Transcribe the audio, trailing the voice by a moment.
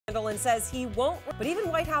scandal and says he won't. But even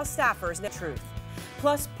White House staffers know the truth.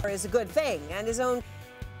 Plus, is a good thing, and his own.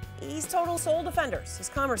 He's total sole defenders. His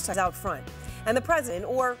commerce is out front. And the president,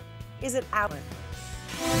 or is it Allen?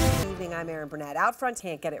 Good evening, I'm Erin Burnett. Out front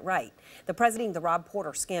can't get it right. The president, the Rob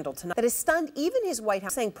Porter scandal tonight that has stunned even his White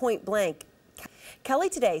House, saying point blank. Kelly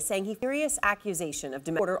today saying he serious accusation of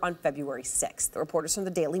domestic on February 6th. The reporters from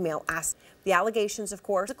the Daily Mail asked the allegations, of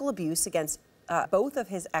course, physical abuse against both of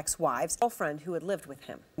his ex-wives, girlfriend who had lived with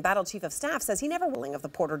him. Battle Chief of Staff says he never willing of the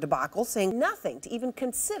Porter debacle, saying nothing to even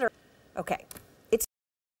consider. Okay.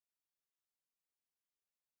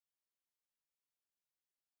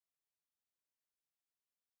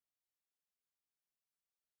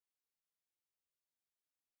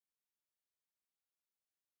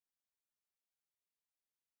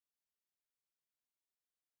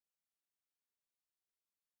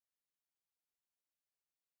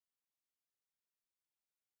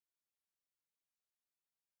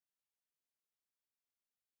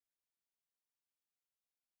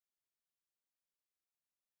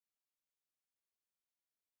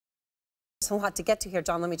 A lot to get to here,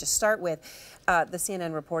 John. Let me just start with the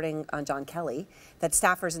CNN reporting on John Kelly that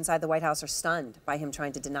staffers inside the White House are stunned by him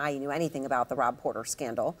trying to deny he knew anything about the Rob Porter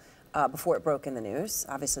scandal before it broke in the news.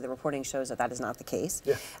 Obviously, the reporting shows that that is not the case.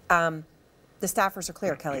 Yeah. The staffers are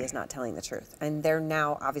clear Kelly is not telling the truth, and they're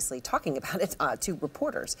now obviously talking about it to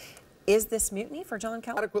reporters. Is this mutiny for John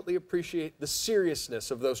Kelly? Adequately appreciate the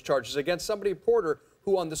seriousness of those charges against somebody, Porter,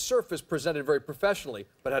 who on the surface presented very professionally,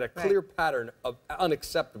 but had a clear pattern of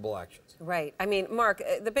unacceptable actions. Right. I mean, Mark,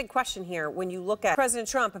 the big question here, when you look at President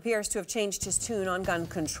Trump appears to have changed his tune on gun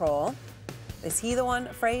control. Is he the one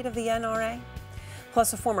afraid of the NRA?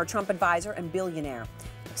 Plus a former Trump advisor and billionaire,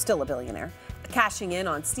 still a billionaire, cashing in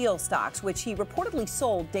on steel stocks, which he reportedly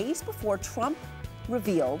sold days before Trump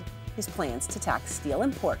revealed his plans to tax steel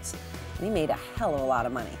imports. And he made a hell of a lot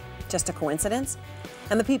of money. Just a coincidence?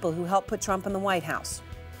 And the people who helped put Trump in the White House,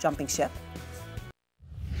 jumping ship.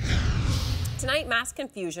 Tonight, mass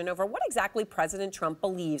confusion over what exactly President Trump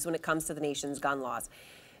believes when it comes to the nation's gun laws.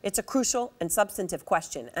 It's a crucial and substantive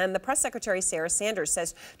question, and the press secretary, Sarah Sanders,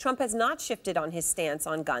 says Trump has not shifted on his stance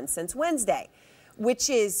on guns since Wednesday, which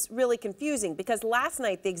is really confusing because last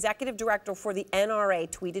night the executive director for the NRA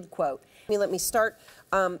tweeted, quote, let me start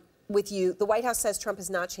with you. The White House says Trump has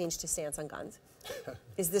not changed his stance on guns.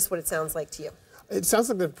 Is this what it sounds like to you? It sounds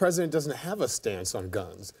like the president doesn't have a stance on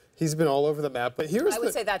guns. He's been all over the map, but here's I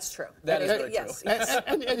would say that's true. That is very true. Yes.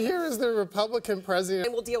 And here is the Republican president.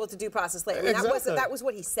 And we'll deal with the due process later. I mean, exactly. that was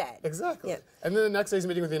what he said. Exactly. Yeah. And then the next day's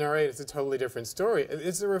meeting with the NRA, it's a totally different story.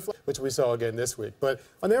 It's a reflection, which we saw again this week. But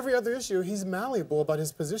on every other issue, he's malleable about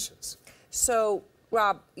his positions. So,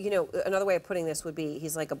 Rob, you know, another way of putting this would be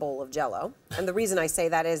he's like a bowl of Jell-O. And the reason I say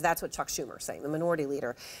that is that's what Chuck Schumer is saying, the minority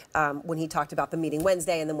leader, when he talked about the meeting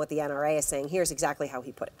Wednesday and then what the NRA is saying. Here's exactly how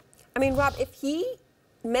he put it. I mean, Rob, if he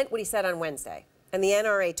meant what he said on Wednesday, and the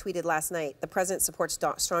NRA tweeted last night, the president supports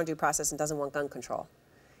strong due process and doesn't want gun control,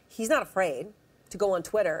 he's not afraid to go on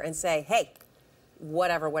Twitter and say, hey,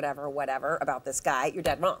 whatever about this guy, you're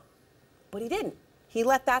dead wrong. But he didn't. He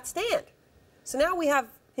let that stand. So now we have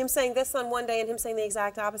him saying this on one day and him saying the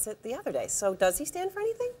exact opposite the other day. So does he stand for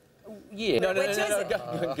anything? Yeah, no.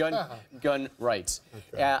 Gun rights.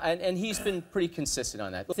 Okay. And he's been pretty consistent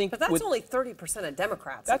on that. But that's only 30% of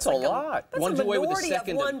Democrats. That's a lot. That's one a minority away with the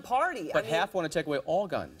second of one party. But half want to take away all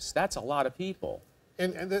guns. That's a lot of people.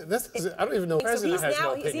 And this is, I don't even know.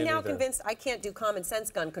 So is he now convinced I can't do common sense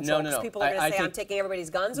gun control because people are going to say I'm taking everybody's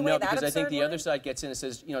guns away? No, because I think the other side gets in and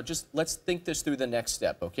says, you know, just let's think this through the next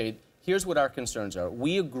step, okay? Here's what our concerns are.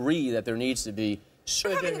 We agree that there needs to be...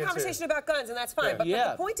 We're having a conversation about guns, and that's fine. Yeah.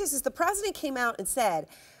 But the point is the president came out and said,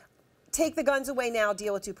 take the guns away now,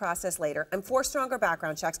 deal with due process later. I'm for stronger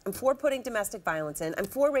background checks. I'm for putting domestic violence in. I'm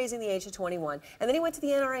for raising the age to 21. And then he went to the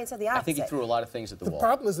NRA and said the opposite. I think he threw a lot of things at the wall. The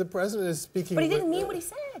problem is the president is speaking... But he didn't mean what he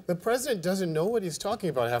said. The president doesn't know what he's talking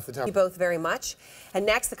about half the time. You both very much. And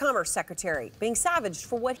next, the Commerce Secretary being savaged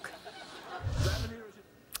for what...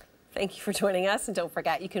 Thank you for joining us, and don't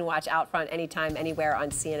forget, you can watch Out Front anytime, anywhere on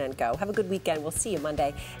CNN Go. Have a good weekend. We'll see you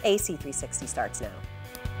Monday. AC 360 starts now.